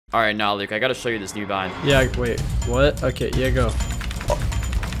All right, now, Luke, I gotta show you this new bind. Yeah, wait. What? Okay, yeah, go. Oh.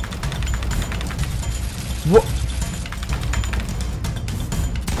 What?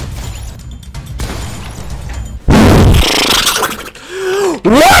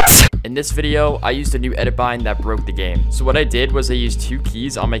 What? In this video, I used a new edit bind that broke the game. So what I did was I used 2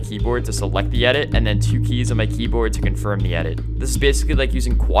 keys on my keyboard to select the edit and then 2 keys on my keyboard to confirm the edit. This is basically like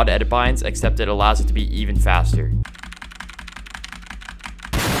using quad edit binds, except it allows it to be even faster.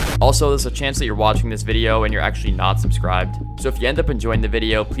 Also, there's a chance that you're watching this video and you're actually not subscribed. So if you end up enjoying the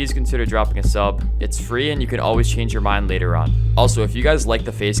video, please consider dropping a sub. It's free and you can always change your mind later on. Also, if you guys like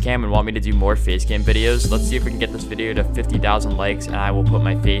the face cam and want me to do more face cam videos, let's see if we can get this video to 50,000 likes and I will put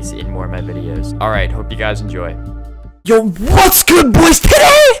my face in more of my videos. Alright, hope you guys enjoy. Yo, what's good, boys,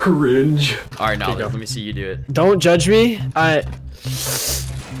 today? Cringe. Alright, now let me see you do it. Don't judge me.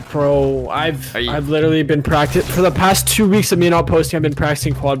 Bro, I've literally been practicing for the past 2 weeks of me not posting. I've been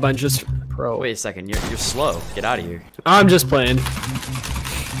practicing quad bind just, bro. Wait a second, you're slow. Get out of here. I'm just playing.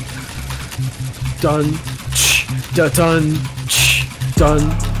 Done, da done,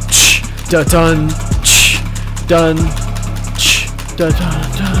 done, da done, done, da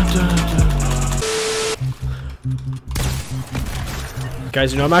done.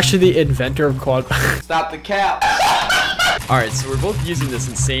 Guys, you know I'm actually the inventor of quad. Stop the cap. Alright, so we're both using this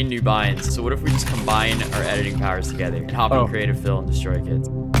insane new binds. So what if we just combine our editing powers together and hop in creative fill and destroy kids?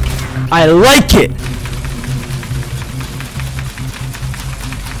 I like it!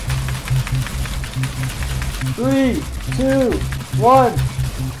 Three, two, one.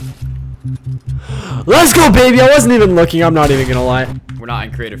 Let's go, baby! I wasn't even looking, I'm not even gonna lie. We're not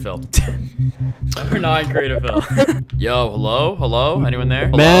in creative fill. We're not in creative fill. Yo, hello? Hello? Anyone there?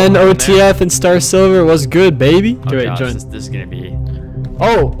 Hello? Man, OTF and Star Silver, what's good, baby? Oh, wait, gosh, join. this is gonna be...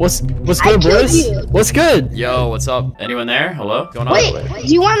 Oh, what's good, bros? What's good? Yo, what's up? Anyone there? Hello? What's going on? Wait,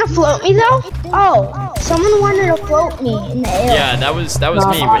 do you want to float me though? Oh, someone wanted to float me in the air. Yeah, that was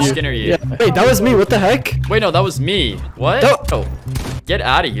me. Which skin are you? Yeah. Wait, that was me. What the heck? Wait, no, that was me. What? Oh, get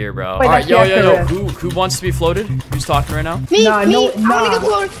out of here, bro. Wait, all right, yo. Who wants to be floated? Who's talking right now? Me. I want to get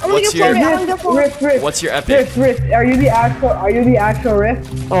floated. I want to get floated. Ryft. What's your epic? Ryft. Are you the actual Ryft?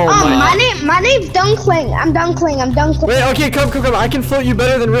 Oh my name's Dunkling. I'm Dunkling. Wait, okay, come. I can float you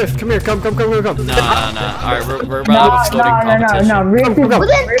better than Ryft. Come here, come. Nah. All right, we're about to floating competition. No. Ryft. Well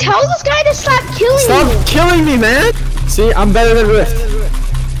then tell this guy to stop killing me. Stop killing me, man. See, I'm better than Ryft.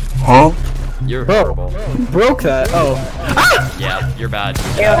 Huh? You're horrible. Broke that. Oh. Ah! Yeah, you're bad.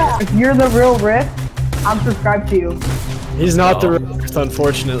 Yeah, if you're the real Ryft, I'm subscribed to you. He's not the Ryft,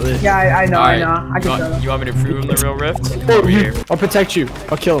 unfortunately. Yeah, I know. Right. I can tell. You want me to prove him the real Ryft? Oh, here. I'll protect you.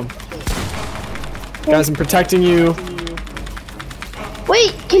 I'll kill him. Guys, I'm protecting you.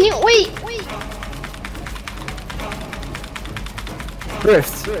 Wait, can you wait?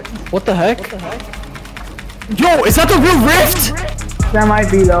 Ryft. What the heck? Yo, is that the real Ryft? That might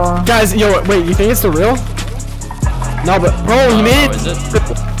be though. Guys, yo, wait, you think it's the real? No, but bro, he made it. Is it?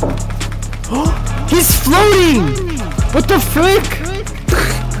 He's floating! What the frick?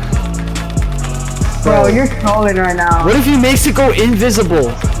 Bro, you're trolling right now. What if he makes it go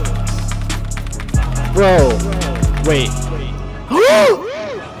invisible? Bro, wait.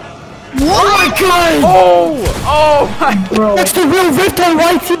 Oh my god! Oh my! Bro. That's the real Ryft on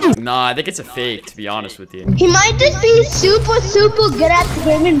YT! Nah, I think it's a fake, to be honest with you. He might just be super good at the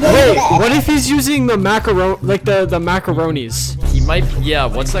game and Wait, what if he's using the macaroni, like the macaronis? He might, yeah.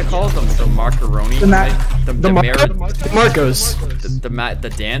 What's that called? The macaroni. The Marcos.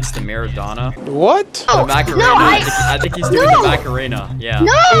 The dance, the Maradona. What? The Macarena. No, I think he's doing the Macarena. Yeah.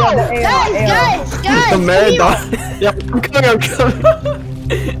 No, guys. The Maradona. Yeah, I'm coming.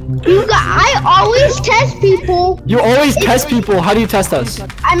 I always test people. You always test people. How do you test us?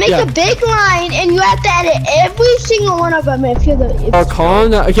 I make a big line, and you have to edit every single one of them if you're the. Oh,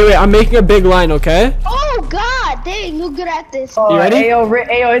 calm down. Okay, wait. I'm making a big line. Okay. Oh God, dang, you're good at this. Oh, you ready?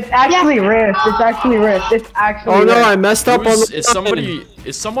 Ayo, it's actually Ryft. It's actually Ryft. It's actually. Oh no, Ryft. I messed up on the.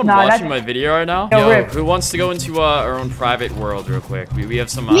 Is someone watching my video right now? Yo, who wants to go into our own private world real quick? We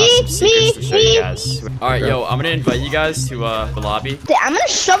have some secrets to show you guys. All right, yo, I'm gonna invite you guys to the lobby. I'm gonna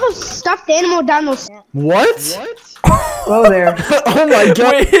shove a stuffed animal down those. What? Hello there. Oh my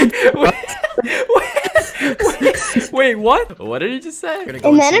god. Wait, what? What did he just say?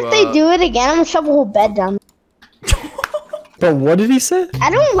 And then if they do it again, I'm gonna shove a whole bed down. But what did he say?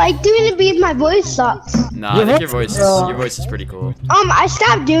 I don't like doing it because my voice sucks. Nah, I think your voice is pretty cool. I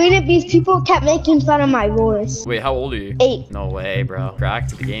stopped doing it because people kept making fun of my voice. Wait, how old are you? 8. No way, bro.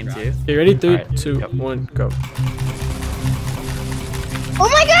 Cracked the game too. You ready? 3, right. 2, 1, go. Oh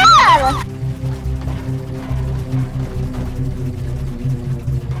my god!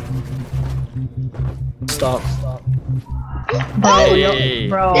 Stop. Hey.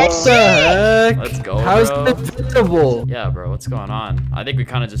 Bro. What the heck? Let's go, How's bro. it visible? Yeah, bro, what's going on? I think we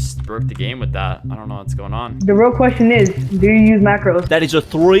kind of just broke the game with that. I don't know what's going on. The real question is, do you use macros? That is a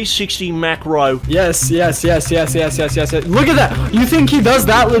 360 macro. Yes. Look at that. You think he does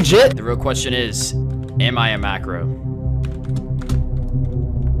that legit? The real question is, am I a macro?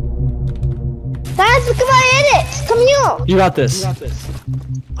 Guys, look at my edits. Come here. You got this.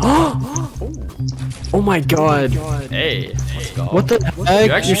 Oh my god. Hey, let's go. What the You're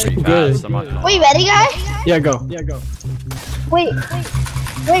heck? actually You're so pretty good. fast, I'm not gonna Wait, lie. ready, guys? Yeah, go. Wait.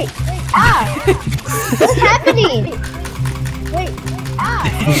 Ah. What's happening? Wait.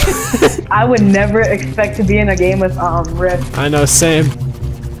 Ah. I would never expect to be in a game with Ryft. I know, same.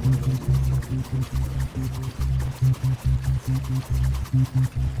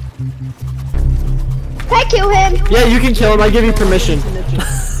 Can I kill him? Yeah, you can kill him. I give you permission.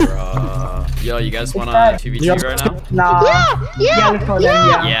 Yo, you guys want to 2v2 Yeah. right now? Nah. Yeah, let's go then,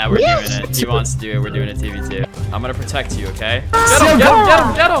 yeah. Yeah, we're Yes. doing it. He wants to do it. We're doing a 2v2. I'm gonna protect you, okay? Yeah, Get him!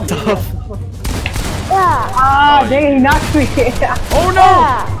 yeah. Get him! Yeah. Ah, dang, he knocked me. Oh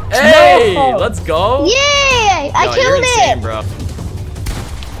no! Hey, No. let's go! Yay! I Yo, you're killed insane, him. bro.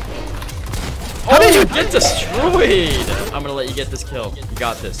 How did you get destroyed? I'm gonna let you get this kill. You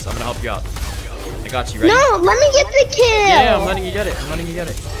got this. I'm gonna help you out. I got you. Ready? No, let me get the kill. Yeah, I'm letting you get it. I'm letting you get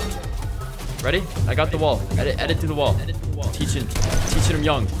it. Ready? I got the wall. Edit to the wall. Teaching him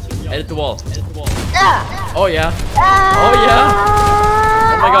young. Edit the wall. Ah. Oh yeah. Ah. Oh yeah.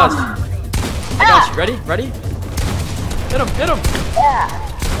 Oh my gosh. I got you. Ready? Hit him. Yeah.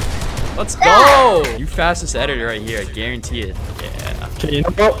 Let's go. You fastest editor right here. I guarantee it. Yeah. Okay, you know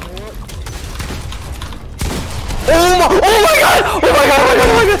what? Oh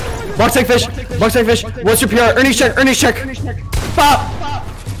my god! Box egg fish. What's your PR? Ernie's check. Pop!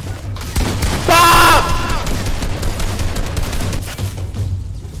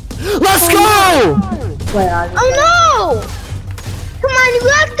 Let's go! Oh no! Come on, you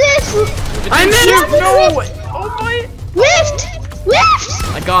got this. I made it! No! Oh my! Ryft!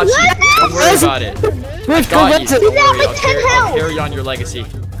 I got you. Don't worry about it. Ryft, go Got you. rinse Don't it. worry. have like I'll 10 carry, I'll health. carry on your legacy.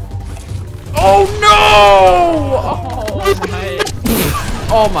 Oh no!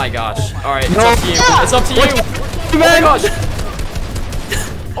 Oh my gosh. All right, it's No. up to you. It's up to you. Oh my gosh.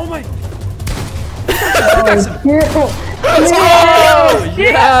 Oh my. Let's go!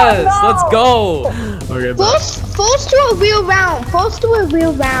 Yes! Let's go! Okay, bye. Force to a real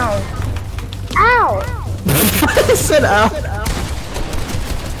round. Ow! I said ow.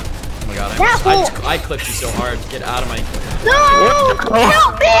 Oh my god, That I clipped you so hard. Get out of my... No!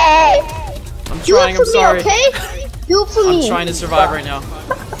 Help me! I'm Do trying, it for I'm sorry. me, okay? Do it for me. I'm trying to survive right now.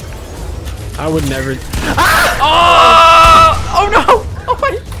 I would never. Oh! Oh no! Oh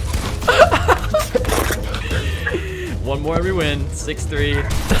my... One more, we win. 6-3.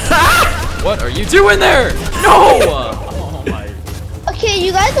 What are you doing there? No! Oh my... Okay,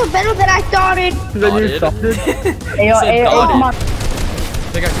 you guys are better than I thought it. Then you Dotted. started. Hey, yo, Said hey, dotted. come on.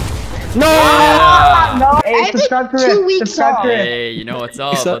 Think I- No! Yeah. No, I hey, have subscribe to like 2 Ryft. weeks Subscribe off. to Ryft. Hey, you know what's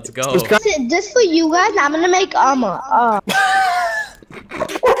up? So- Let's go. subscribe- Just for you guys, I'm gonna make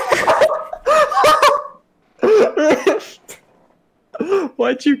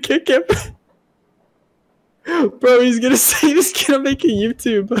Why'd you kick him? Bro, he's gonna say he's gonna make a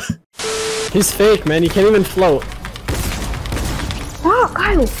YouTube. He's fake, man. He can't even float. Oh,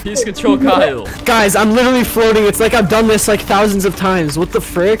 Kyle. Peace control Kyle. Guys, I'm literally floating. It's like I've done this like thousands of times. What the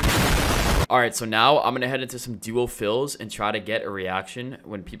frick? Alright, so now I'm gonna head into some duo fills and try to get a reaction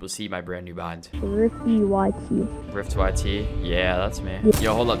when people see my brand new bind. Ryfty YT. Ryft YT. Yeah, that's me.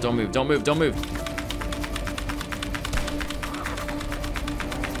 Yo, hold up. Don't move.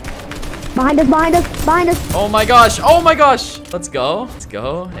 Behind us. Oh my gosh. Let's go.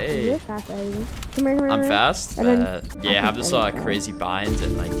 Hey. Come here. I'm fast. And then- Yeah, I have this crazy bind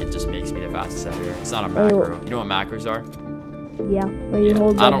and like it just makes me the fastest editor. It's not a macro. You know what macros are? Yeah, where Yeah, you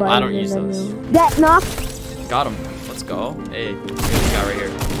hold I the don't button use and then those. you- That knock. Got him. Let's go. Hey, here's this guy right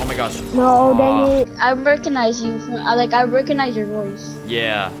here. Oh my gosh. No, dang it. I recognize you. I recognize your voice.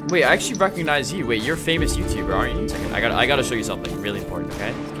 Yeah. Wait, I actually recognize you. Wait, you're a famous YouTuber, aren't you? I gotta show you something really important,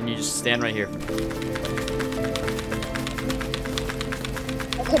 okay? Can you just stand right here?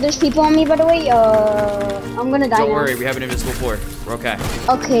 Okay, there's people on me, by the way. I'm gonna die. Don't now. worry, we have an invisible floor. We're okay.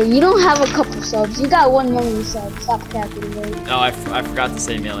 Okay, you don't have a couple subs. You got 1 million subs. Stop capping, bro. No, I forgot to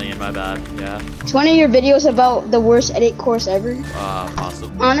say million, my bad. Yeah. It's one of your videos about the worst edit course ever.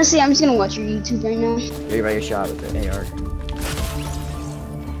 Possible. Honestly, I'm just gonna watch your YouTube right now. Take back your shot with the AR.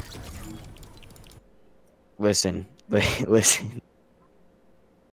 Listen.